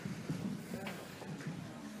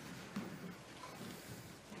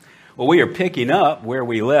Well, we are picking up where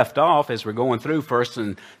we left off as we're going through 1st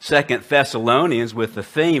and 2nd Thessalonians with the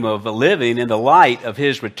theme of living in the light of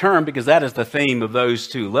His return, because that is the theme of those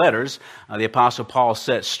two letters. The Apostle Paul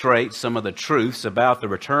sets straight some of the truths about the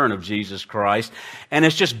return of Jesus Christ. And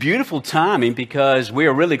it's just beautiful timing, because we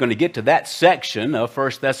are really going to get to that section of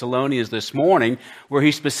 1 Thessalonians this morning where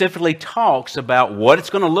he specifically talks about what it's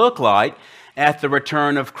going to look like at the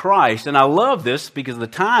return of Christ. And I love this because of the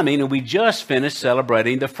timing, and we just finished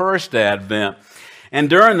celebrating the first Advent. And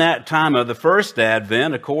during that time of the first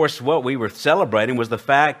Advent, of course, what we were celebrating was the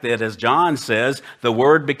fact that, as John says, the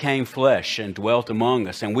Word became flesh and dwelt among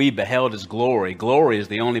us, and we beheld His glory. Glory is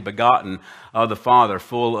the only begotten of the Father,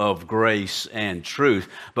 full of grace and truth.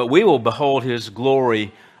 But we will behold His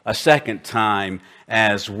glory a second time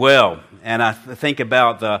as well. And I think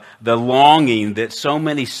about the longing that so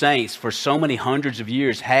many saints for so many hundreds of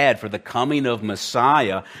years had for the coming of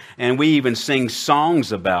Messiah. And we even sing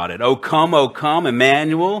songs about it. O come,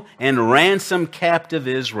 Emmanuel, and ransom captive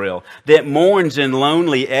Israel that mourns in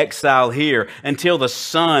lonely exile here until the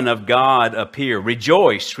Son of God appear.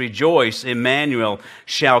 Rejoice, rejoice, Emmanuel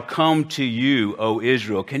shall come to you, O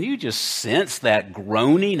Israel. Can you just sense that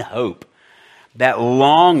groaning hope? That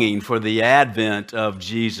longing for the advent of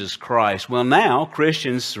Jesus Christ. Well, now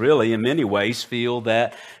Christians really in many ways feel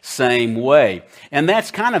that same way. And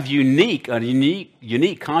that's kind of a unique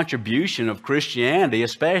contribution of Christianity,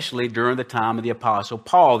 especially during the time of the Apostle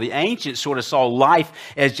Paul. The ancients sort of saw life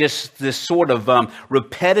as just this sort of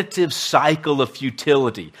repetitive cycle of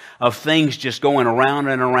futility, of things just going around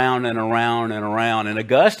and around and around and around. And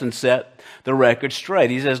Augustine set the record straight.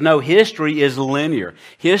 He says, no, history is linear.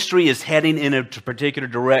 History is heading in a particular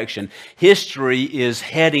direction. History is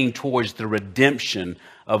heading towards the redemption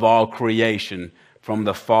of all creation from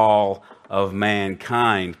the fall of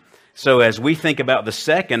mankind. So as we think about the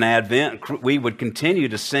second Advent, we would continue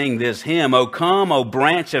to sing this hymn, O come, O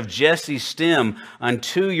branch of Jesse's stem,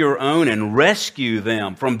 unto your own, and rescue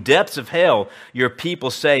them. From depths of hell your people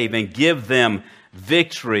save, and give them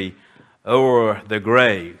victory over the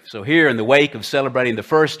grave. So here in the wake of celebrating the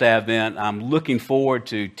first Advent, I'm looking forward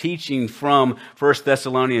to teaching from 1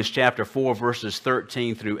 Thessalonians chapter 4, verses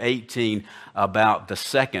 13 through 18 about the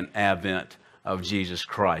second Advent of Jesus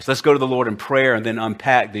Christ. Let's go to the Lord in prayer and then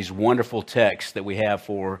unpack these wonderful texts that we have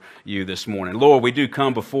for you this morning. Lord, we do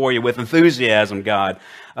come before you with enthusiasm, God,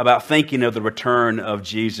 about thinking of the return of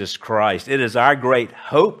Jesus Christ. It is our great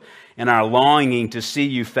hope and our longing to see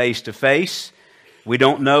you face to face. We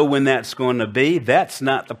don't know when that's going to be. That's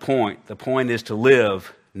not the point. The point is to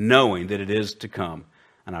live knowing that it is to come.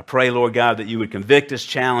 And I pray, Lord God, that you would convict us,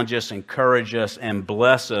 challenge us, encourage us, and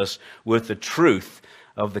bless us with the truth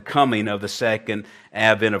of the coming of the second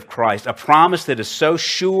advent of Christ. A promise that is so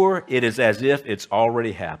sure it is as if it's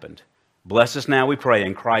already happened. Bless us now, we pray,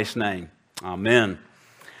 in Christ's name. Amen.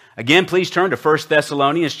 Again, please turn to 1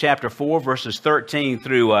 Thessalonians chapter 4, verses 13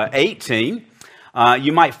 through 18.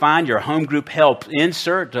 You might find your home group help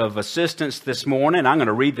insert of assistance this morning. I'm going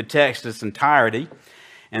to read the text in its entirety,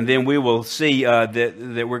 and then we will see that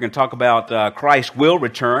we're going to talk about Christ will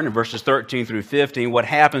return in verses 13 through 15, what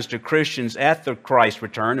happens to Christians at the Christ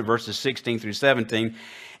return in verses 16 through 17,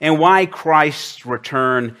 and why Christ's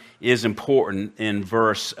return is important in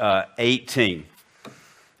verse 18.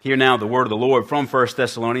 Hear now the word of the Lord from 1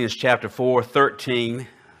 Thessalonians chapter 4, 13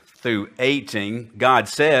 through 18, God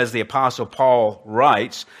says, the Apostle Paul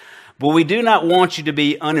writes, but we do not want you to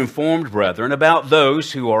be uninformed, brethren, about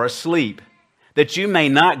those who are asleep, that you may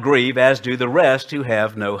not grieve as do the rest who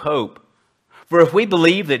have no hope. For if we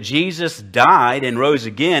believe that Jesus died and rose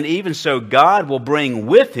again, even so God will bring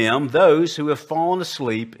with him those who have fallen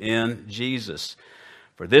asleep in Jesus.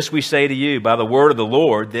 For this we say to you by the word of the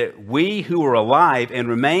Lord, that we who are alive and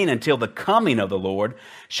remain until the coming of the Lord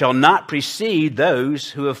shall not precede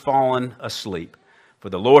those who have fallen asleep.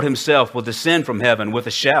 For the Lord himself will descend from heaven with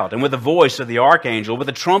a shout, and with the voice of the archangel, with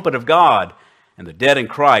the trumpet of God, and the dead in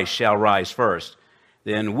Christ shall rise first.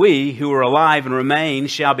 Then we who are alive and remain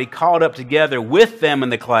shall be caught up together with them in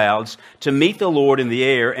the clouds to meet the Lord in the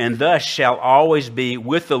air, and thus shall always be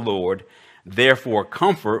with the Lord. Therefore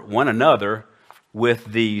comfort one another with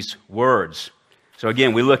these words. So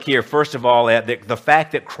again, we look here, first of all, at the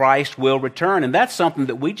fact that Christ will return, and that's something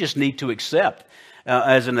that we just need to accept.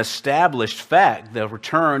 as an established fact, the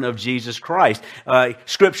return of Jesus Christ.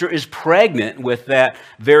 Scripture is pregnant with that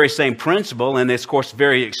very same principle, and it's, of course,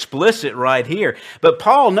 very explicit right here. But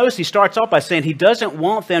Paul, notice he starts off by saying he doesn't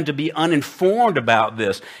want them to be uninformed about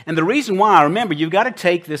this. And the reason why, remember, you've got to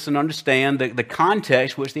take this and understand the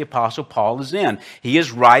context which the Apostle Paul is in. He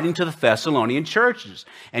is writing to the Thessalonian churches.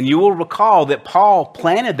 And you will recall that Paul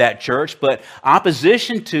planted that church, but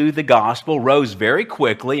opposition to the gospel rose very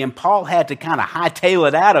quickly, and Paul had to kind of hightail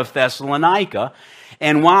it out of Thessalonica.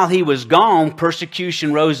 And while he was gone,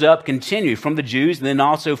 persecution rose up, continued from the Jews, and then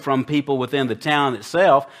also from people within the town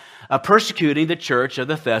itself, persecuting the church of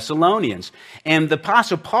the Thessalonians. And the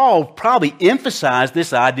Apostle Paul probably emphasized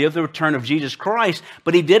this idea of the return of Jesus Christ,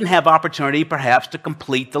 but he didn't have opportunity perhaps to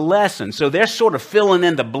complete the lesson. So they're sort of filling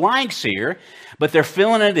in the blanks here, but they're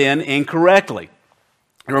filling it in incorrectly.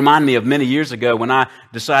 It reminded me of many years ago when I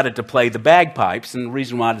decided to play the bagpipes, and the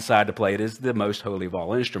reason why I decided to play it is the most holy of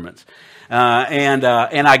all instruments. And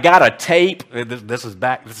I got a tape. This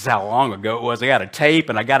is how long ago it was. I got a tape,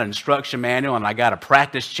 and I got an instruction manual, and I got a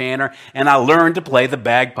practice chanter, and I learned to play the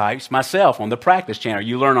bagpipes myself on the practice chanter.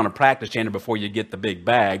 You learn on a practice chanter before you get the big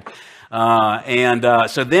bag.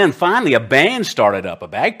 So then finally a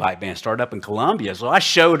bagpipe band started up in Columbia. So I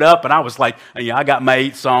showed up and I was like, I got my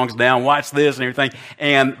 8 songs down, watch this and everything.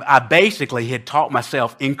 And I basically had taught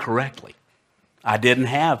myself incorrectly. I didn't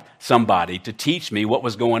have somebody to teach me what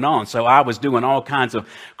was going on. So I was doing all kinds of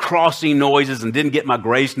crossing noises and didn't get my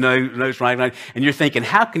grace notes right. And you're thinking,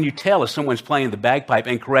 how can you tell if someone's playing the bagpipe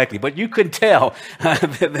incorrectly? But you could tell.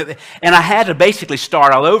 And I had to basically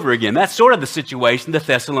start all over again. That's sort of the situation the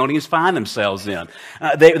Thessalonians find themselves in.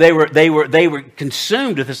 They were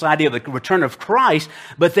consumed with this idea of the return of Christ,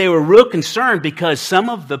 but they were real concerned because some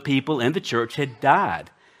of the people in the church had died.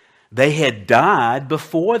 They had died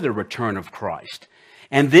before the return of Christ.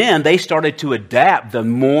 And then they started to adapt the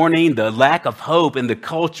mourning, the lack of hope in the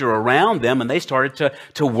culture around them, and they started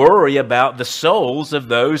to worry about the souls of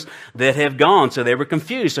those that have gone. So they were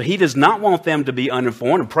confused. So he does not want them to be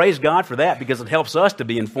uninformed, and praise God for that because it helps us to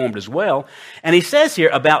be informed as well. And he says here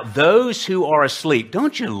about those who are asleep.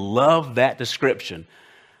 Don't you love that description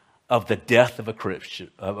of the death of a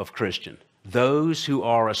Christian? Those who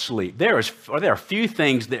are asleep. There are few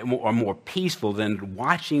things that are more peaceful than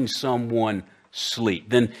watching someone sleep,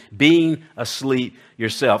 than being asleep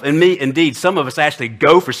yourself. And indeed, some of us actually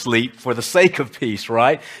go for sleep for the sake of peace,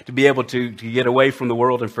 right? To be able to get away from the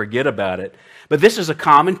world and forget about it. But this is a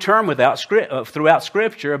common term throughout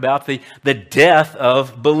Scripture about the death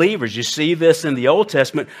of believers. You see this in the Old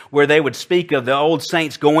Testament where they would speak of the old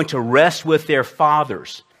saints going to rest with their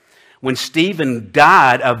fathers. When Stephen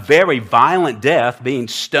died a very violent death, being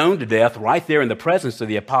stoned to death right there in the presence of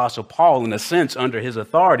the Apostle Paul, in a sense under his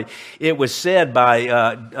authority, it was said by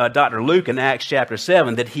Dr. Luke in Acts chapter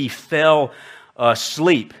 7 that he fell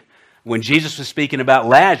asleep. When Jesus was speaking about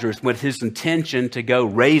Lazarus, with his intention to go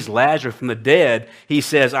raise Lazarus from the dead, he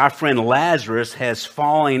says, our friend Lazarus has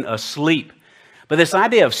fallen asleep. But this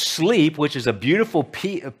idea of sleep, which is a beautiful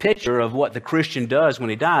picture of what the Christian does when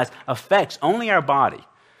he dies, affects only our body.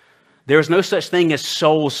 There is no such thing as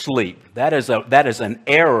soul sleep. That is an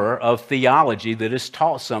error of theology that is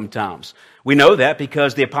taught sometimes. We know that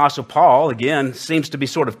because the Apostle Paul, again, seems to be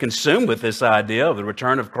sort of consumed with this idea of the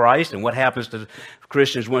return of Christ and what happens to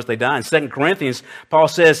Christians once they die. In 2 Corinthians, Paul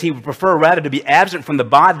says he would prefer rather to be absent from the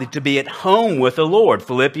body to be at home with the Lord.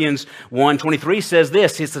 Philippians 1:23 says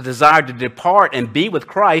this, it's a desire to depart and be with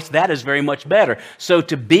Christ, that is very much better. So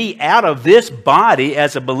to be out of this body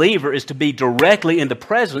as a believer is to be directly in the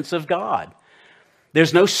presence of God.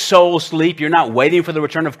 There's no soul sleep. You're not waiting for the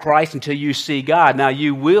return of Christ until you see God. Now,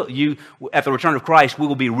 at the return of Christ, we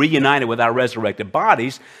will be reunited with our resurrected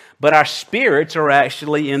bodies, but our spirits are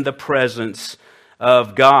actually in the presence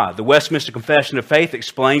of God. The Westminster Confession of Faith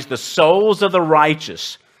explains the souls of the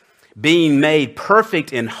righteous, being made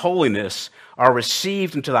perfect in holiness, are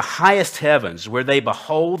received into the highest heavens where they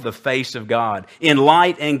behold the face of God in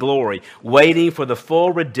light and glory, waiting for the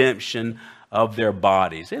full redemption of their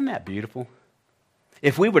bodies. Isn't that beautiful?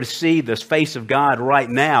 If we were to see the face of God right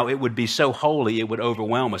now, it would be so holy it would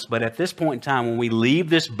overwhelm us. But at this point in time, when we leave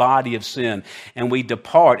this body of sin and we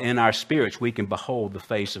depart in our spirits, we can behold the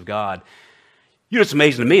face of God. You know, it's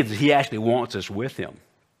amazing to me that He actually wants us with Him.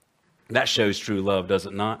 That shows true love, does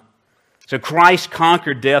it not? So Christ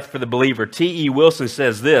conquered death for the believer. T.E. Wilson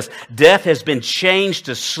says this, death has been changed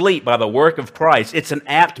to sleep by the work of Christ. It's an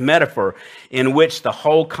apt metaphor in which the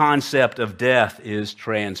whole concept of death is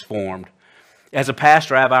transformed. As a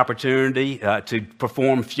pastor, I have opportunity to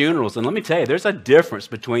perform funerals. And let me tell you, there's a difference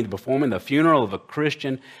between performing the funeral of a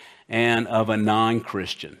Christian and of a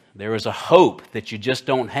non-Christian. There is a hope that you just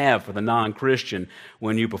don't have for the non-Christian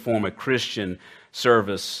when you perform a Christian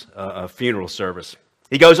service, a funeral service.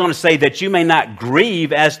 He goes on to say that you may not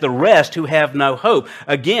grieve as the rest who have no hope.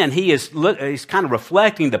 Again, he's kind of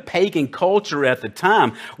reflecting the pagan culture at the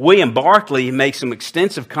time. William Barclay makes some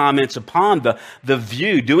extensive comments upon the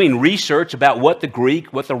view, doing research about what the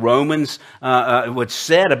Greek, what the Romans would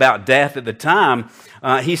said about death at the time.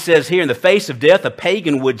 He says here, in the face of death, a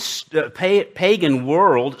pagan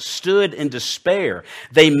world stood in despair.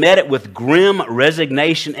 They met it with grim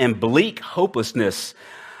resignation and bleak hopelessness.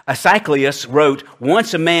 Aeschylus wrote,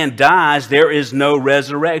 once a man dies, there is no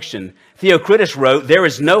resurrection. Theocritus wrote, there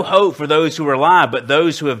is no hope for those who are alive, but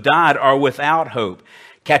those who have died are without hope.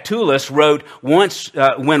 Catullus wrote,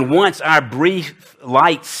 when once our brief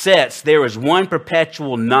light sets, there is one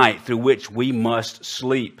perpetual night through which we must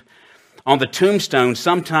sleep. On the tombstone,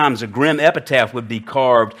 sometimes a grim epitaph would be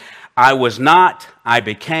carved, I was not, I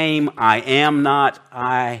became, I am not,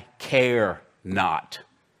 I care not.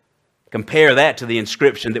 Compare that to the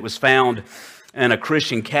inscription that was found in a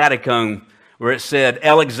Christian catacomb where it said,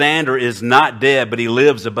 Alexander is not dead, but he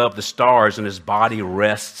lives above the stars and his body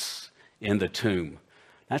rests in the tomb.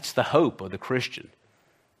 That's the hope of the Christian.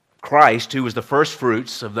 Christ, who was the first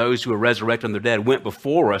fruits of those who were resurrected from the dead, went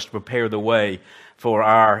before us to prepare the way for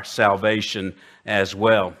our salvation as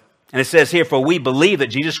well. And it says here, for we believe that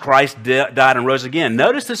Jesus Christ died and rose again.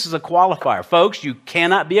 Notice this is a qualifier. Folks, you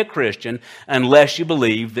cannot be a Christian unless you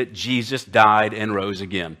believe that Jesus died and rose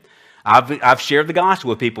again. I've shared the gospel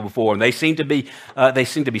with people before, and they seem to be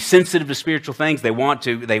sensitive to spiritual things. They want,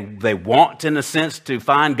 in a sense, to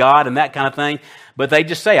find God and that kind of thing. But they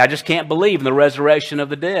just say, I just can't believe in the resurrection of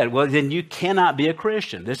the dead. Well, then you cannot be a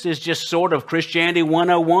Christian. This is just sort of Christianity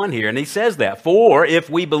 101 here. And he says that. For if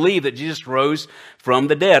we believe that Jesus rose from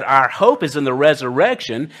the dead, our hope is in the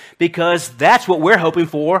resurrection because that's what we're hoping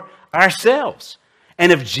for ourselves.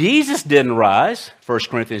 And if Jesus didn't rise, 1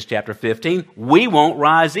 Corinthians chapter 15, we won't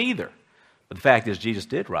rise either. But the fact is, Jesus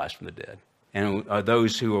did rise from the dead. And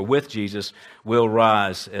those who are with Jesus will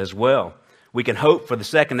rise as well. We can hope for the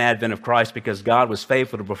second advent of Christ because God was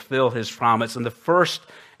faithful to fulfill his promise in the first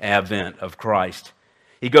advent of Christ.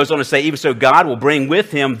 He goes on to say, even so, God will bring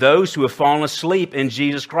with him those who have fallen asleep in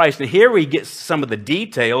Jesus Christ. And here we get some of the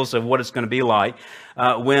details of what it's going to be like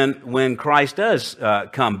when Christ does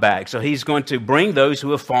come back. So he's going to bring those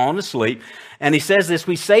who have fallen asleep. And he says this,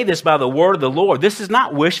 we say this by the word of the Lord. This is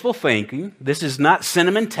not wishful thinking. This is not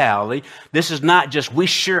sentimentality. This is not just, we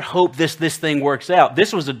sure hope this thing works out.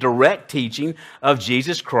 This was a direct teaching of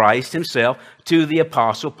Jesus Christ himself to the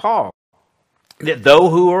Apostle Paul. That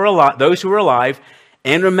those who are alive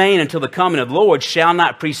and remain until the coming of the Lord shall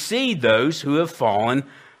not precede those who have fallen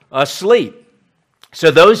asleep. So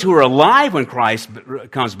those who are alive when Christ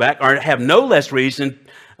comes back have no less reason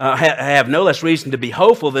to be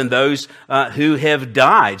hopeful than those who have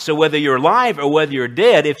died. So whether you're alive or whether you're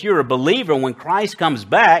dead, if you're a believer, when Christ comes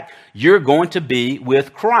back, you're going to be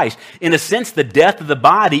with Christ. In a sense, the death of the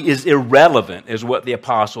body is irrelevant, is what the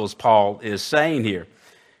Apostle Paul is saying here.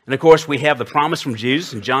 And of course, we have the promise from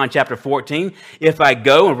Jesus in John chapter 14. If I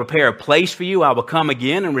go and prepare a place for you, I will come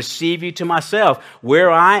again and receive you to myself. Where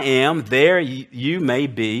I am, there you may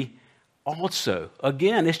be also.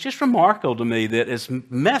 Again, it's just remarkable to me that as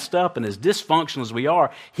messed up and as dysfunctional as we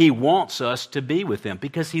are, he wants us to be with him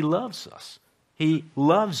because he loves us. He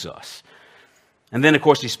loves us. And then, of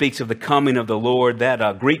course, he speaks of the coming of the Lord.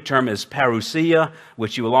 That Greek term is parousia,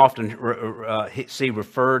 which you will often see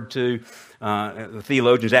referred to. The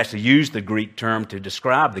theologians actually use the Greek term to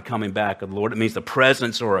describe the coming back of the Lord. It means the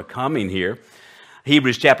presence or a coming here.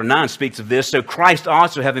 Hebrews chapter 9 speaks of this. So Christ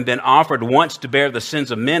also, having been offered once to bear the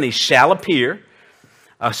sins of many, shall appear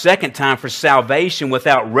a second time for salvation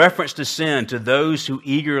without reference to sin to those who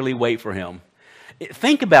eagerly wait for him.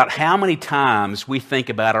 Think about how many times we think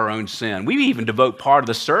about our own sin. We even devote part of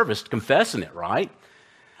the service to confessing it, right?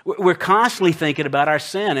 We're constantly thinking about our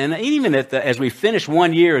sin. And even as we finish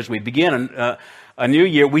one year, as we begin a new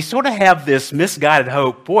year, we sort of have this misguided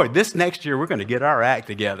hope, boy, this next year we're going to get our act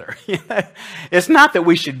together. It's not that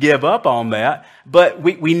we should give up on that, but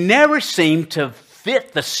we never seem to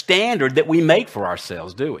fit the standard that we make for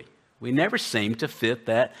ourselves, do we? We never seem to fit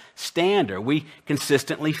that standard. We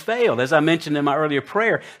consistently failed. As I mentioned in my earlier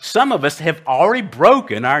prayer, some of us have already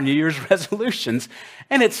broken our New Year's resolutions,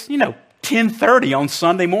 and it's, 10:30 on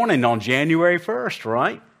Sunday morning on January 1st,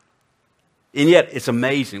 right? And yet, it's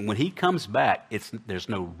amazing. When he comes back, there's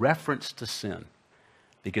no reference to sin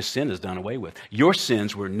because sin is done away with. Your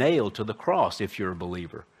sins were nailed to the cross if you're a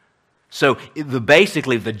believer. So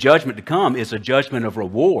basically the judgment to come is a judgment of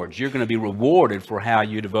rewards. You're going to be rewarded for how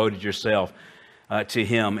you devoted yourself to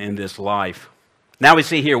Him in this life. Now we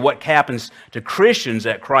see here what happens to Christians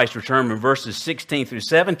at Christ's return in verses 16 through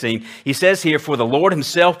 17. He says here, "For the Lord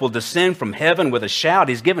Himself will descend from heaven with a shout."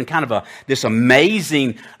 He's given kind of this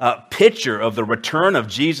amazing picture of the return of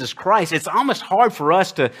Jesus Christ. It's almost hard for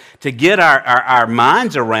us to get our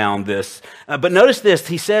minds around this. But notice this,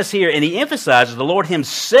 he says here, and he emphasizes the Lord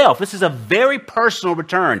Himself. This is a very personal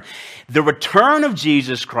return. The return of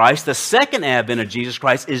Jesus Christ, the second advent of Jesus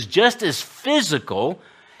Christ, is just as physical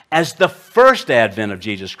as the first advent of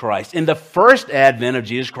Jesus Christ. In the first advent of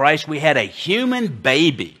Jesus Christ, we had a human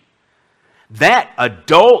baby. That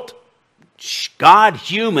adult God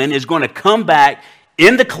human is going to come back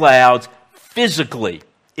in the clouds physically.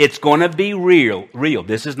 It's going to be real.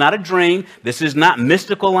 This is not a dream. This is not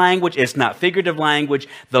mystical language. It's not figurative language.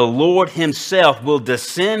 The Lord Himself will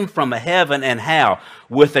descend from heaven, and how?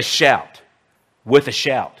 With a shout. With a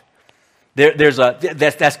shout.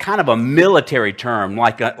 That's kind of a military term,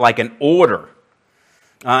 like an order.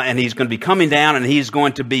 And He's going to be coming down, and He's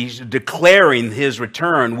going to be declaring His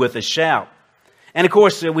return with a shout. And of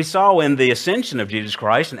course, we saw in the ascension of Jesus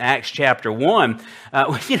Christ in Acts chapter 1,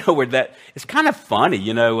 where that it's kind of funny,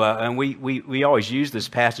 and we always use this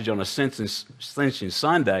passage on Ascension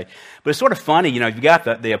Sunday, but it's sort of funny, you've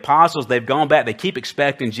got the apostles, they've gone back, they keep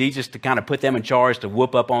expecting Jesus to kind of put them in charge to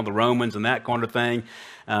whoop up on the Romans and that kind of thing.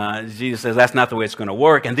 Jesus says that's not the way it's going to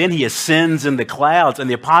work, and then He ascends in the clouds, and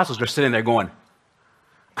the apostles are sitting there going,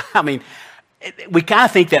 I mean, we kind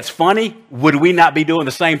of think that's funny. Would we not be doing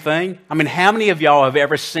the same thing? I mean, how many of y'all have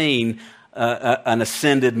ever seen an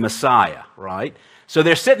ascended Messiah, right? So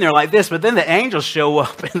they're sitting there like this, but then the angels show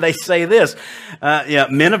up and they say this,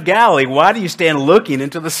 "Men of Galilee, why do you stand looking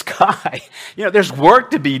into the sky?" There's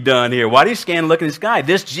work to be done here. Why do you stand looking in the sky?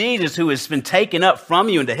 This Jesus who has been taken up from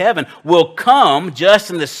you into heaven will come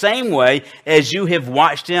just in the same way as you have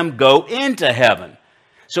watched Him go into heaven.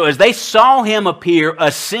 So as they saw Him appear,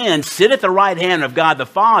 ascend, sit at the right hand of God the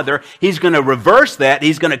Father, He's going to reverse that.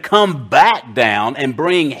 He's going to come back down and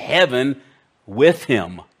bring heaven with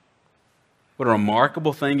Him. What a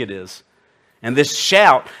remarkable thing it is. And this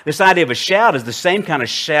shout, this idea of a shout is the same kind of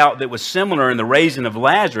shout that was similar in the raising of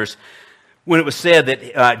Lazarus, when it was said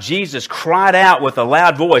that Jesus cried out with a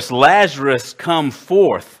loud voice, "Lazarus, come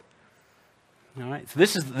forth." All right, so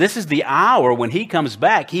this is the hour when He comes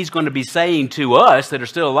back. He's going to be saying to us that are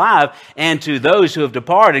still alive and to those who have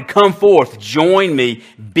departed, "Come forth, join me,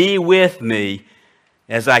 be with me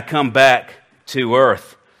as I come back to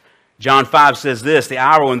earth." John 5 says this, "The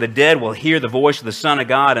hour when the dead will hear the voice of the Son of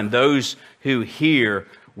God, and those who hear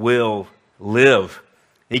will live."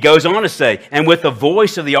 He goes on to say, "And with the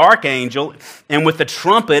voice of the archangel and with the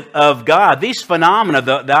trumpet of God." These phenomena,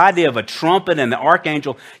 the idea of a trumpet and the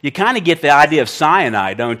archangel, you kind of get the idea of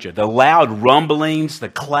Sinai, don't you? The loud rumblings, the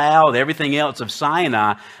cloud, everything else of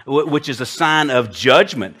Sinai, which is a sign of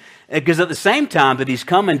judgment. Because at the same time that He's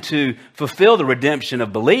coming to fulfill the redemption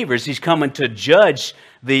of believers, He's coming to judge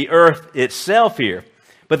the earth itself here.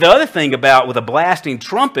 But the other thing about with a blasting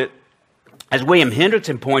trumpet, as William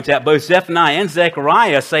Hendrickson points out, both Zephaniah and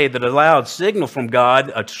Zechariah say that a loud signal from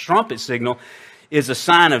God, a trumpet signal, is a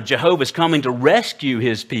sign of Jehovah's coming to rescue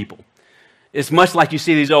His people. It's much like you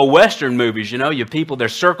see these old Western movies, you people, they're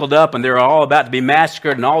circled up and they're all about to be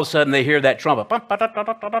massacred, and all of a sudden they hear that trumpet,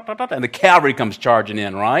 and the cavalry comes charging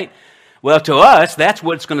in, right? Well, to us, that's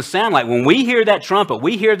what it's going to sound like. When we hear that trumpet,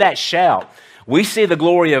 we hear that shout, we see the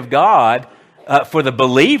glory of God. For the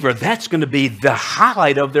believer, that's going to be the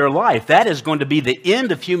highlight of their life. That is going to be the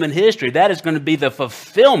end of human history. That is going to be the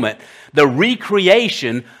fulfillment, the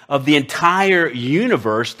recreation of the entire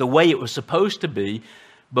universe the way it was supposed to be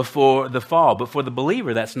before the fall. But for the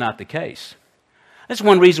believer, that's not the case. That's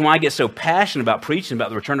one reason why I get so passionate about preaching about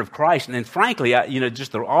the return of Christ. And then frankly,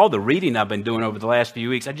 all the reading I've been doing over the last few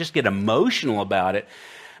weeks, I just get emotional about it.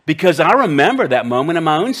 Because I remember that moment of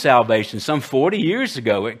my own salvation some 40 years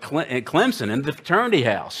ago at Clemson in the fraternity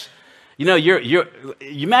house. You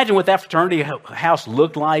imagine what that fraternity house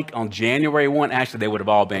looked like on January 1. Actually, they would have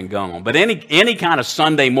all been gone. But any kind of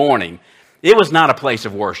Sunday morning, it was not a place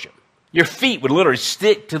of worship. Your feet would literally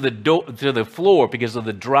stick to the floor because of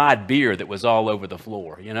the dried beer that was all over the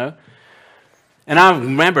floor, And I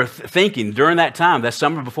remember thinking during that time, that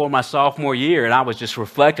summer before my sophomore year, and I was just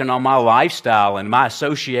reflecting on my lifestyle and my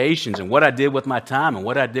associations and what I did with my time and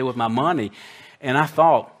what I did with my money. And I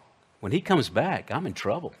thought, when He comes back, I'm in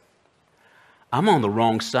trouble. I'm on the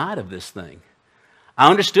wrong side of this thing. I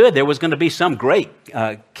understood there was going to be some great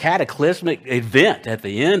cataclysmic event at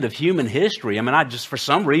the end of human history. I mean, for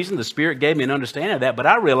some reason, the Spirit gave me an understanding of that, but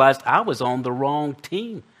I realized I was on the wrong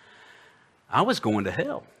team. I was going to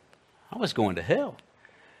hell. I was going to hell.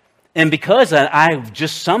 And because I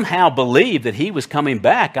just somehow believed that He was coming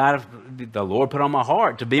back, the Lord put on my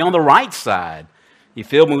heart to be on the right side. He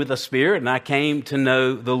filled me with the Spirit, and I came to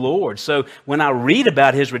know the Lord. So when I read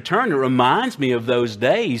about His return, it reminds me of those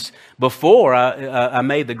days before I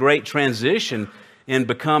made the great transition in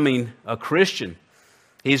becoming a Christian.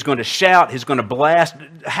 He's going to shout. He's going to blast.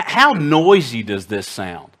 How noisy does this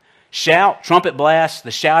sound? Shout, trumpet blast,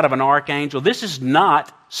 the shout of an archangel. This is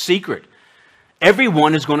not secret.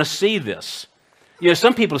 Everyone is going to see this. You know,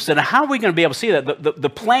 some people have said, how are we going to be able to see that? The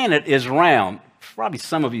planet is round. Probably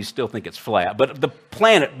some of you still think it's flat, but the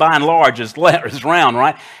planet, by and large, is round,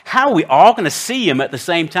 right? How are we all going to see Him at the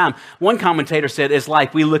same time? One commentator said it's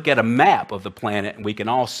like we look at a map of the planet and we can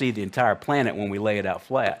all see the entire planet when we lay it out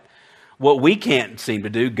flat. What we can't seem to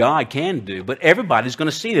do, God can do, but everybody's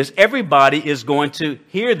going to see this. Everybody is going to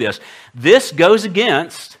hear this. This goes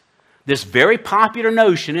against this very popular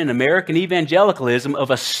notion in American evangelicalism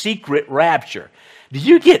of a secret rapture. Do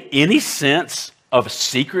you get any sense of a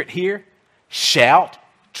secret here? Shout,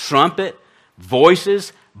 trumpet,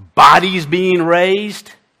 voices, bodies being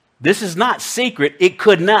raised. This is not secret. It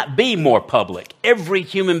could not be more public. Every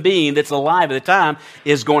human being that's alive at the time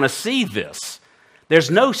is going to see this.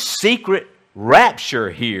 There's no secret rapture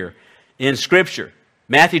here in Scripture.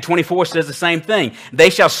 Matthew 24 says the same thing. They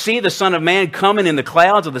shall see the Son of Man coming in the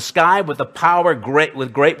clouds of the sky with the power great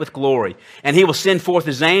with glory. And He will send forth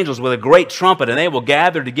His angels with a great trumpet, and they will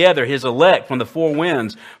gather together His elect from the four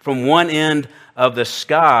winds, from one end of the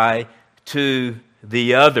sky to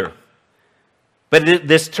the other. But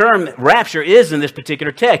this term rapture is in this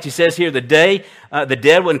particular text. He says here, the dead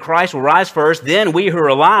in Christ will rise first, then we who are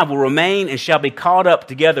alive will remain and shall be caught up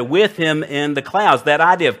together with Him in the clouds. That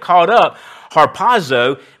idea of caught up,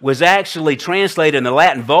 harpazo, was actually translated in the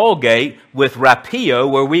Latin Vulgate with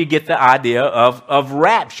rapio, where we get the idea of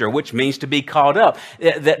rapture, which means to be caught up.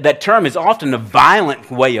 That term is often a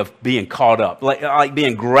violent way of being caught up, like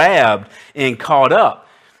being grabbed and caught up.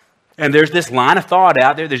 And there's this line of thought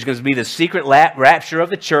out there. There's going to be the secret rapture of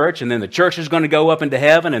the church, and then the church is going to go up into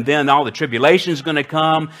heaven, and then all the tribulation is going to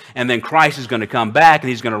come, and then Christ is going to come back, and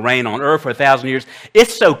He's going to reign on earth for 1,000 years.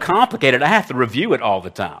 It's so complicated, I have to review it all the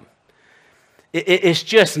time. It's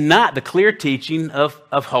just not the clear teaching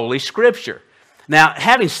of Holy Scripture. Now,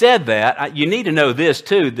 having said that, you need to know this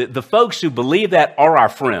too, that the folks who believe that are our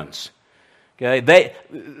friends. Okay,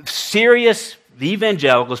 serious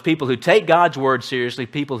evangelicals, people who take God's Word seriously,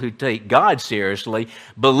 people who take God seriously,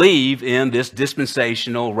 believe in this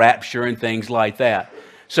dispensational rapture and things like that.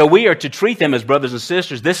 So we are to treat them as brothers and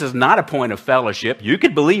sisters. This is not a point of fellowship. You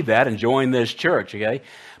could believe that and join this church, okay?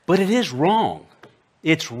 But it is wrong.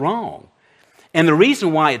 It's wrong. And the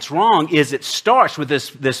reason why it's wrong is it starts with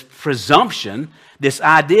this presumption, this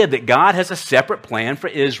idea that God has a separate plan for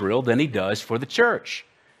Israel than He does for the church.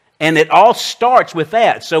 And it all starts with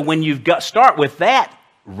that. So when you start with that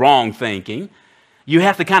wrong thinking, you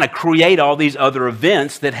have to kind of create all these other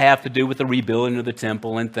events that have to do with the rebuilding of the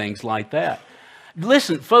temple and things like that.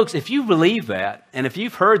 Listen, folks, if you believe that, and if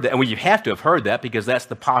you've heard that, and you have to have heard that because that's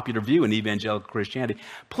the popular view in evangelical Christianity,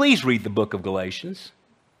 please read the book of Galatians.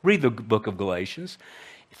 Read the book of Galatians.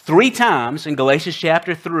 3 times in Galatians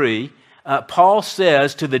chapter 3, Paul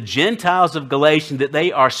says to the Gentiles of Galatians that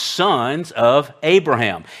they are sons of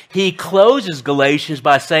Abraham. He closes Galatians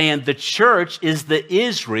by saying the church is the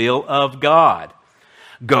Israel of God.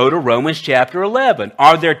 Go to Romans chapter 11.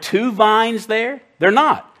 Are there 2 vines there? They're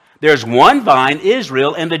not. There's one vine,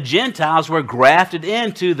 Israel, and the Gentiles were grafted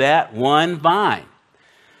into that one vine.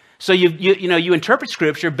 So you interpret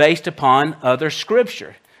Scripture based upon other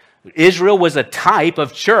Scripture. Israel was a type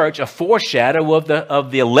of church, a foreshadow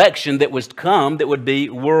of the election that was to come, that would be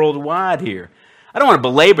worldwide here. I don't want to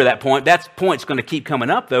belabor that point. That point's going to keep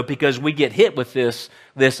coming up, though, because we get hit with this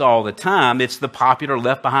all the time. It's the popular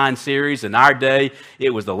Left Behind series. In our day,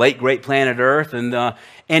 it was the late great Planet Earth,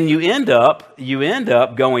 and you end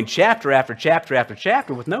up going chapter after chapter after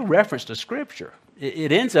chapter with no reference to Scripture.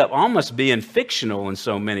 It ends up almost being fictional in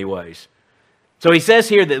so many ways. So he says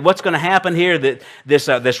here that what's going to happen here, that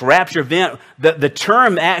this rapture event, the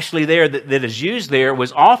term actually there that is used there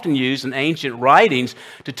was often used in ancient writings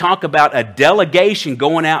to talk about a delegation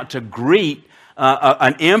going out to greet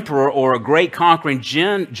an emperor or a great conquering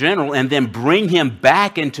general and then bring him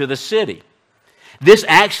back into the city. This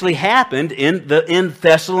actually happened in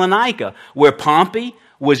Thessalonica, where Pompey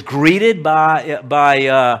was greeted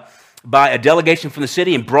by by a delegation from the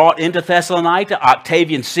city and brought into Thessalonica.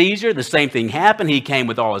 Octavian Caesar, the same thing happened. He came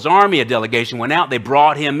with all his army. A delegation went out. They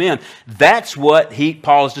brought him in. That's what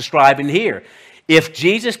Paul is describing here. If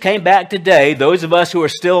Jesus came back today, those of us who are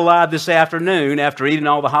still alive this afternoon after eating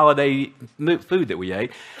all the holiday food that we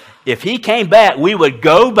ate, if he came back, we would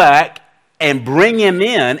go back and bring him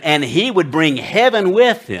in, and he would bring heaven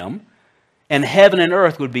with him, and heaven and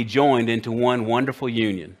earth would be joined into one wonderful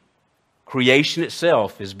union. Creation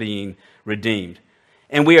itself is being redeemed.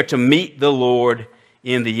 And we are to meet the Lord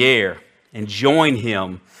in the air and join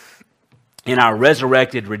him in our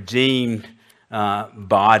resurrected, redeemed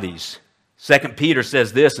bodies. 2 Peter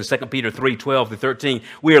says this in 2 Peter 3:12-13,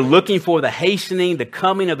 we are looking for the hastening, the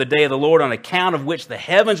coming of the day of the Lord, on account of which the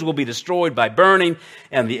heavens will be destroyed by burning,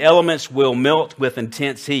 and the elements will melt with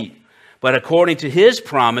intense heat. But according to his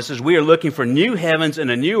promises, we are looking for new heavens and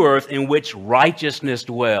a new earth in which righteousness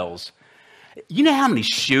dwells. You know how many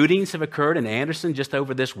shootings have occurred in Anderson just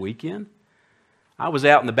over this weekend? I was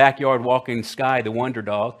out in the backyard walking Sky, the wonder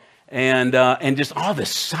dog, and just all the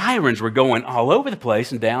sirens were going all over the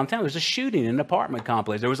place in downtown. There was a shooting in an apartment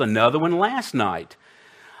complex. There was another one last night.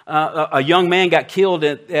 A young man got killed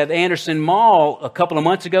at Anderson Mall a couple of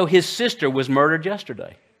months ago. His sister was murdered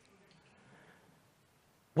yesterday.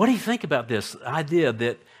 What do you think about this idea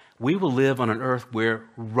that we will live on an earth where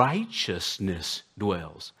righteousness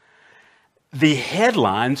dwells? The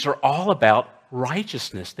headlines are all about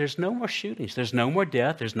righteousness. There's no more shootings. There's no more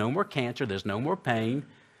death. There's no more cancer. There's no more pain.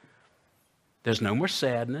 There's no more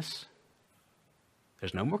sadness.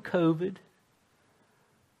 There's no more COVID.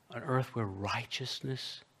 An earth where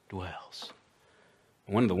righteousness dwells.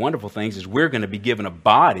 One of the wonderful things is we're going to be given a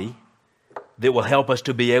body that will help us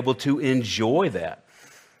to be able to enjoy that.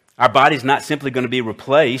 Our body's not simply going to be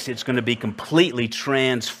replaced, it's going to be completely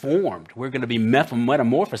transformed. We're going to be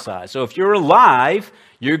metamorphosized. So if you're alive,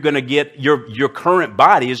 you're going to get, your current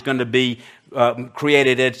body is going to be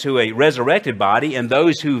created into a resurrected body, and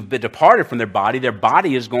those who've been departed from their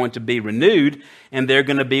body is going to be renewed, and they're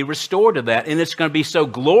going to be restored to that. And it's going to be so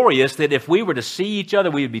glorious that if we were to see each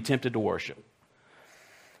other, we would be tempted to worship.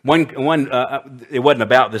 It wasn't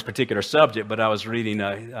about this particular subject, but I was reading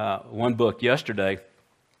one book yesterday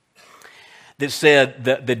that said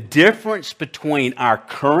that the difference between our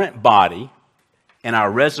current body and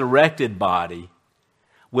our resurrected body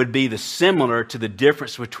would be similar to the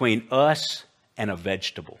difference between us and a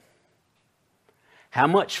vegetable. How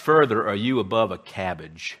much further are you above a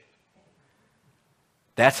cabbage?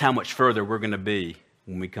 That's how much further we're going to be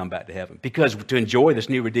when we come back to heaven. Because to enjoy this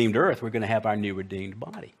new redeemed earth, we're going to have our new redeemed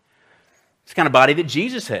body. It's the kind of body that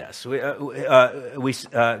Jesus has.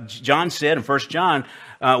 John said in 1 John,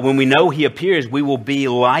 when we know he appears, we will be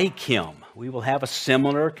like him. We will have a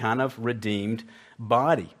similar kind of redeemed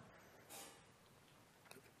body.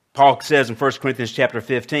 Paul says in 1 Corinthians chapter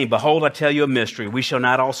 15, behold, I tell you a mystery. We shall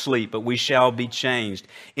not all sleep, but we shall be changed.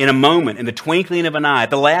 In a moment, in the twinkling of an eye, at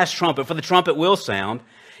the last trumpet, for the trumpet will sound,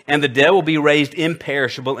 and the dead will be raised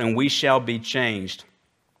imperishable, and we shall be changed.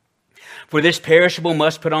 For this perishable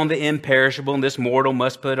must put on the imperishable, and this mortal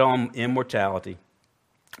must put on immortality.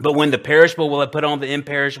 But when the perishable will have put on the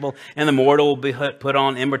imperishable, and the mortal will be put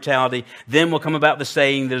on immortality, then will come about the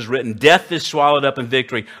saying that is written, death is swallowed up in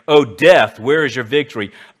victory. O death, where is your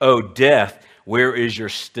victory? O death, where is your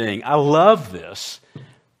sting? I love this.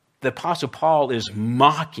 The Apostle Paul is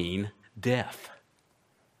mocking death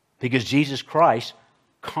because Jesus Christ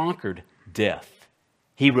conquered death.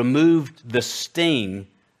 He removed the sting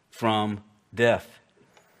from death.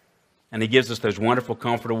 And he gives us those wonderful,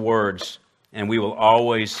 comfortable words, and we will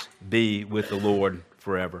always be with the Lord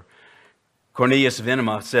forever. Cornelius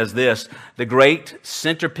Venema says this, the great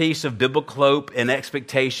centerpiece of biblical hope and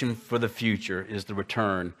expectation for the future is the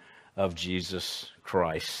return of Jesus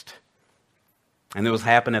Christ. And it will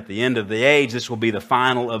happen at the end of the age. This will be the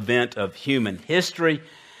final event of human history.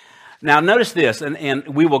 Now, notice this, and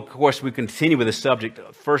we will, of course, we continue with this subject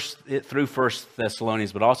through 1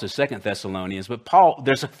 Thessalonians, but also 2 Thessalonians. But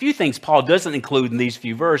there's a few things Paul doesn't include in these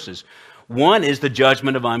few verses. One is the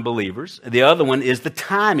judgment of unbelievers. The other one is the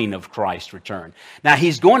timing of Christ's return. Now,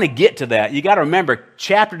 he's going to get to that. You got to remember,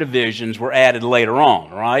 chapter divisions were added later on,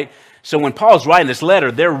 right? So when Paul's writing this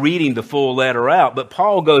letter, they're reading the full letter out. But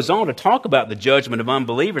Paul goes on to talk about the judgment of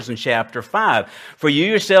unbelievers in chapter 5. For you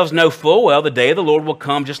yourselves know full well the day of the Lord will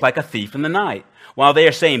come just like a thief in the night. While they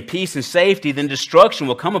are saying peace and safety, then destruction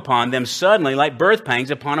will come upon them suddenly like birth pangs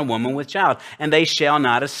upon a woman with child, and they shall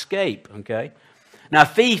not escape. Okay? Now,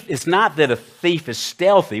 thief, it's not that a thief is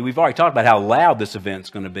stealthy. We've already talked about how loud this event's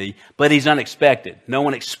going to be, but he's unexpected. No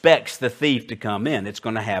one expects the thief to come in. It's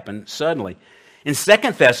going to happen suddenly. In 2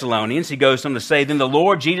 Thessalonians, he goes on to say, then the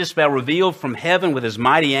Lord Jesus fell revealed from heaven with his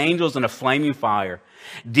mighty angels in a flaming fire,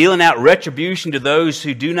 dealing out retribution to those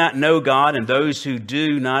who do not know God and those who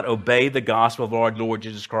do not obey the gospel of our Lord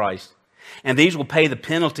Jesus Christ. And these will pay the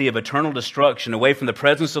penalty of eternal destruction away from the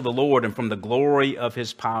presence of the Lord and from the glory of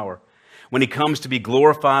his power, when he comes to be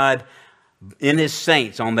glorified in his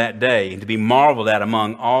saints on that day and to be marveled at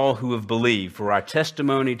among all who have believed. For our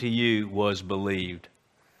testimony to you was believed.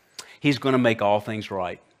 He's going to make all things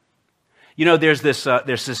right. You know, there's this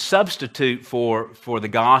substitute for the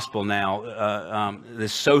gospel now,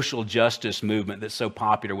 this social justice movement that's so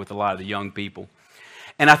popular with a lot of the young people.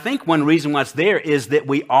 And I think one reason why it's there is that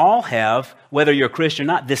we all have, whether you're a Christian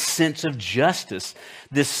or not, this sense of justice,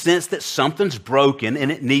 this sense that something's broken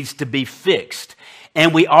and it needs to be fixed.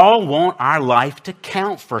 And we all want our life to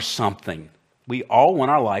count for something. We all want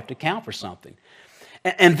our life to count for something.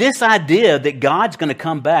 And this idea that God's going to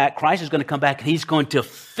come back, Christ is going to come back, and he's going to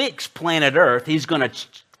fix planet Earth. He's going to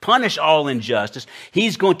punish all injustice.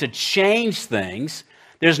 He's going to change things.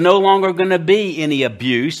 There's no longer going to be any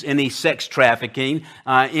abuse, any sex trafficking,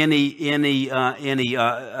 any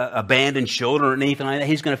abandoned children or anything like that.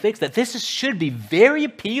 He's going to fix that. Should be very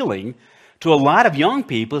appealing to a lot of young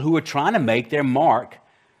people who are trying to make their mark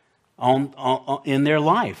in their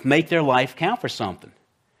life, make their life count for something.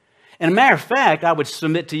 And a matter of fact, I would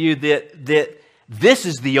submit to you that this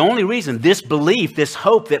is the only reason, this belief, this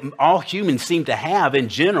hope that all humans seem to have in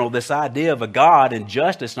general, this idea of a God and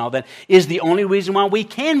justice and all that, is the only reason why we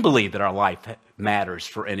can believe that our life matters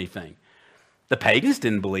for anything. The pagans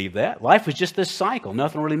didn't believe that. Life was just this cycle.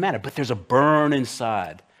 Nothing really mattered. But there's a burn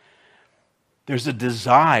inside. There's a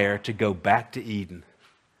desire to go back to Eden.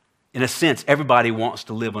 In a sense, everybody wants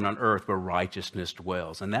to live on an earth where righteousness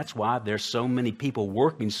dwells. And that's why there's so many people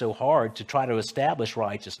working so hard to try to establish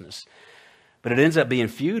righteousness. But it ends up being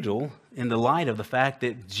futile in the light of the fact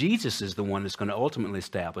that Jesus is the one that's going to ultimately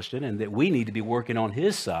establish it, and that we need to be working on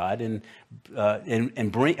his side and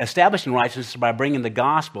establishing righteousness by bringing the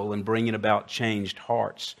gospel and bringing about changed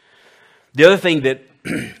hearts. The other thing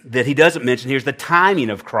that he doesn't mention here is the timing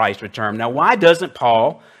of Christ's return. Now, why doesn't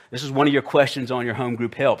Paul... This is one of your questions on your home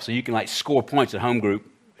group help, so you can score points at home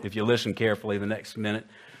group if you listen carefully the next minute.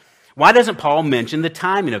 Why doesn't Paul mention the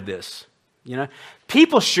timing of this? You know,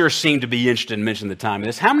 people sure seem to be interested in mentioning the timing of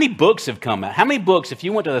this. How many books have come out? How many books, if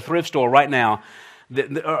you went to the thrift store right now,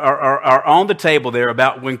 that are on the table there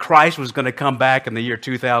about when Christ was going to come back in the year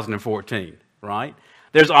 2014, right?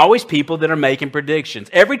 There's always people that are making predictions.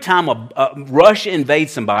 Every time Russia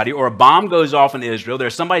invades somebody or a bomb goes off in Israel,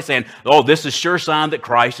 there's somebody saying, oh, this is a sure sign that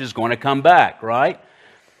Christ is going to come back, right?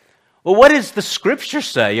 Well, what does the Scripture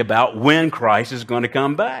say about when Christ is going to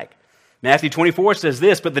come back? Matthew 24 says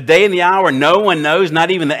this, but the day and the hour no one knows,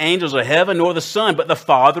 not even the angels of heaven nor the Son, but the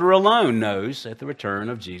Father alone knows at the return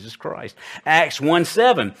of Jesus Christ. Acts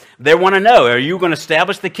 1:7, they want to know, are you going to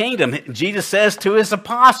establish the kingdom? Jesus says to his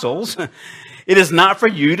apostles, it is not for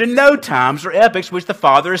you to know times or epochs which the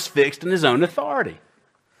Father has fixed in his own authority.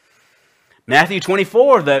 Matthew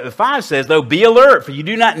 24:5 says, though, be alert, for you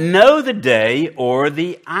do not know the day or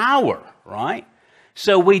the hour, right?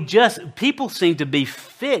 So people seem to be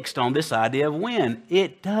fixed on this idea of when.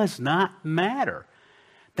 It does not matter.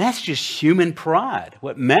 That's just human pride.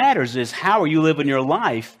 What matters is how are you living your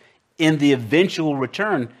life in the eventual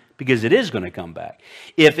return, because it is going to come back.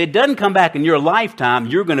 If it doesn't come back in your lifetime,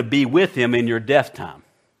 you're going to be with him in your death time.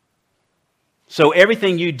 So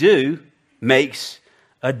everything you do makes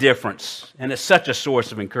a difference. And it's such a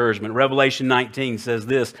source of encouragement. Revelation 19 says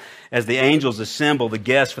this, as the angels assemble the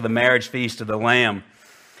guests for the marriage feast of the Lamb.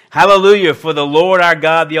 Hallelujah, for the Lord our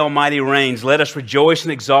God, the Almighty reigns. Let us rejoice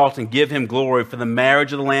and exalt and give him glory, for the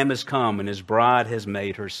marriage of the Lamb has come and his bride has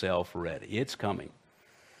made herself ready. It's coming.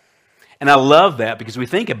 And I love that because we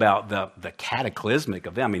think about the cataclysmic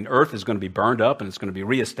event. I mean, earth is going to be burned up and it's going to be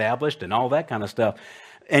reestablished and all that kind of stuff.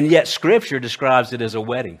 And yet Scripture describes it as a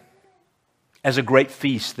wedding, as a great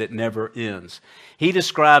feast that never ends. He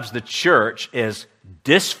describes the church as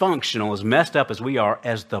dysfunctional, as messed up as we are,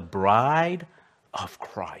 as the bride of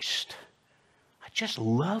Christ. I just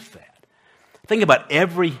love that. I think about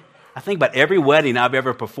every wedding I've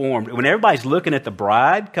ever performed. When everybody's looking at the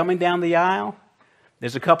bride coming down the aisle,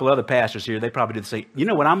 there's a couple other pastors here, they probably did say, you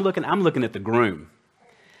know what I'm looking at the groom.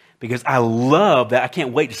 Because I love that. I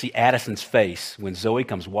can't wait to see Addison's face when Zoe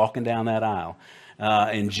comes walking down that aisle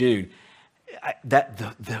in June.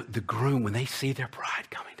 The groom, when they see their bride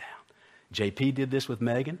coming down. JP did this with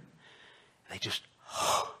Megan. They just,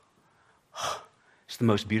 it's the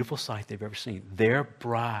most beautiful sight they've ever seen. Their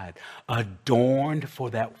bride adorned for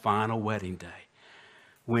that final wedding day.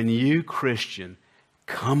 When you, Christian,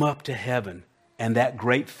 come up to heaven and that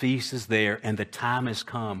great feast is there, and the time has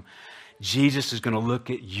come, Jesus is going to look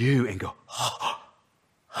at you and go, oh,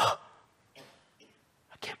 I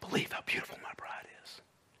can't believe how beautiful my bride is.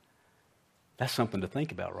 That's something to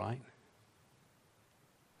think about, right?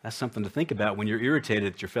 That's something to think about when you're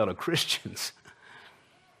irritated at your fellow Christians.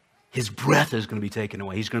 His breath is going to be taken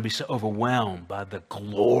away. He's going to be so overwhelmed by the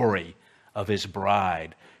glory of his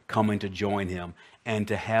bride coming to join him and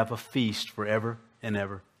to have a feast forever and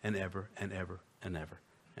ever and ever and ever and ever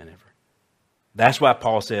and ever. That's why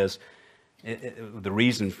Paul says, the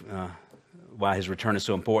reason why his return is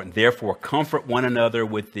so important. Therefore, comfort one another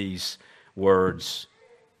with these words.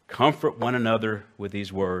 Comfort one another with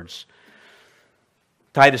these words.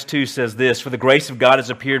 Titus 2 says this, for the grace of God has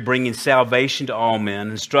appeared, bringing salvation to all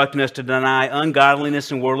men, instructing us to deny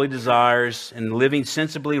ungodliness and worldly desires, and living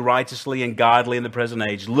sensibly, righteously, and godly in the present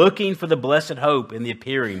age, looking for the blessed hope in the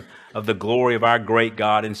appearing of the glory of our great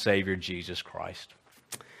God and Savior, Jesus Christ.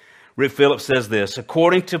 Rick Phillips says this,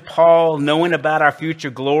 according to Paul, knowing about our future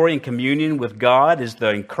glory and communion with God is the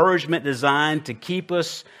encouragement designed to keep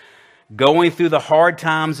us going through the hard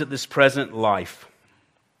times of this present life.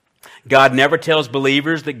 God never tells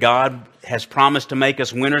believers that God has promised to make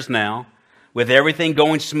us winners now, with everything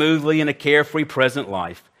going smoothly in a carefree present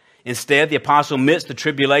life. Instead, the apostle omits the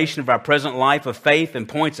tribulation of our present life of faith and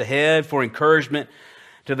points ahead for encouragement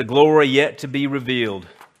to the glory yet to be revealed.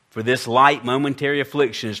 For this light momentary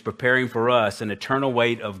affliction is preparing for us an eternal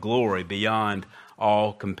weight of glory beyond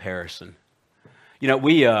all comparison. You know,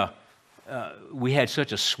 we had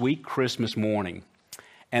such a sweet Christmas morning.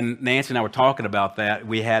 And Nancy and I were talking about that.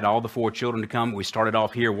 We had all the 4 children to come. We started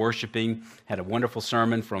off here worshiping, had a wonderful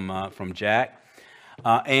sermon from Jack.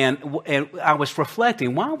 And I was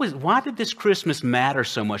reflecting, why did this Christmas matter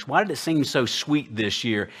so much? Why did it seem so sweet this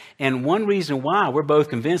year? And one reason why we're both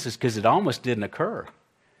convinced is because it almost didn't occur.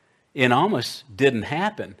 It almost didn't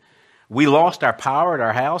happen. We lost our power at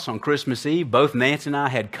our house on Christmas Eve. Both Nancy and I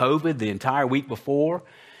had COVID the entire week before.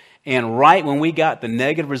 And right when we got the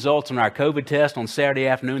negative results on our COVID test on Saturday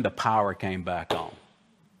afternoon, the power came back on.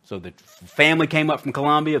 So the family came up from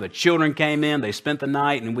Columbia, the children came in, they spent the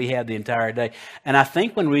night, and we had the entire day. And I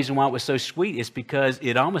think one reason why it was so sweet is because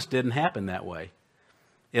it almost didn't happen that way.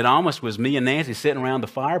 It almost was me and Nancy sitting around the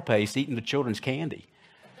fireplace eating the children's candy.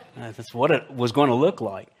 That's what it was going to look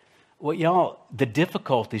like. Well, y'all, the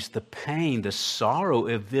difficulties, the pain, the sorrow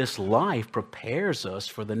of this life prepares us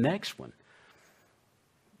for the next one.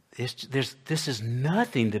 This is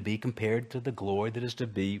nothing to be compared to the glory that is to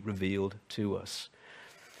be revealed to us.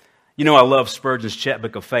 You know, I love Spurgeon's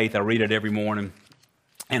Checkbook of Faith. I read it every morning.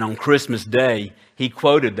 And on Christmas Day, he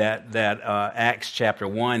quoted that Acts chapter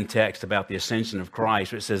 1 text about the ascension of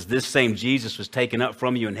Christ, where it says, this same Jesus was taken up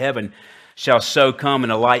from you in heaven, shall so come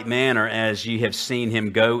in a like manner as ye have seen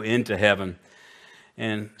him go into heaven.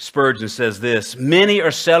 And Spurgeon says this, many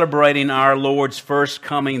are celebrating our Lord's first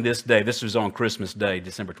coming this day. This was on Christmas Day,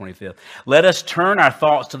 December 25th. Let us turn our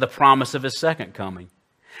thoughts to the promise of his second coming.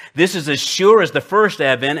 This is as sure as the first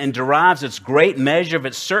advent and derives its great measure of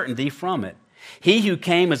its certainty from it. He who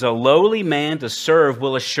came as a lowly man to serve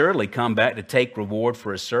will assuredly come back to take reward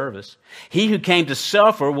for his service. He who came to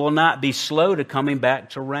suffer will not be slow to coming back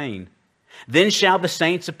to reign. Then shall the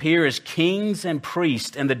saints appear as kings and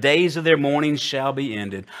priests, and the days of their mourning shall be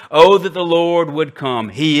ended. Oh, that the Lord would come.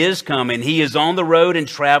 He is coming. He is on the road and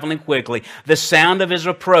traveling quickly. The sound of his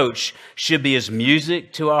approach should be as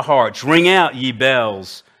music to our hearts. Ring out, ye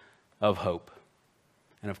bells of hope.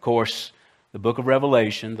 And of course, the book of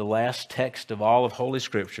Revelation, the last text of all of Holy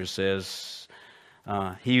Scripture, says,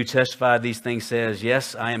 he who testified these things says,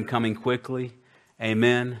 yes, I am coming quickly.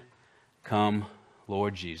 Amen. Come,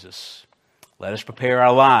 Lord Jesus. Let us prepare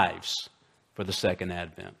our lives for the second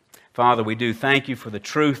advent. Father, we do thank you for the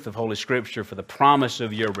truth of Holy Scripture, for the promise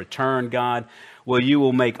of your return, God. Well, you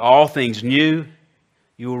will make all things new.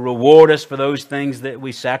 You will reward us for those things that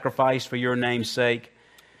we sacrifice for your name's sake.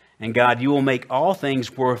 And God, you will make all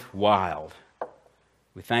things worthwhile.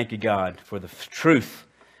 We thank you, God, for the truth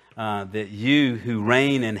that you who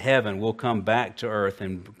reign in heaven will come back to earth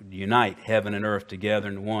and unite heaven and earth together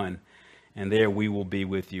in one. And there we will be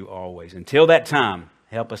with you always. Until that time,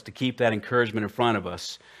 help us to keep that encouragement in front of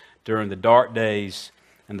us during the dark days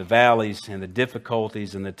and the valleys and the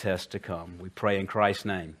difficulties and the tests to come. We pray in Christ's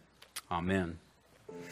name. Amen.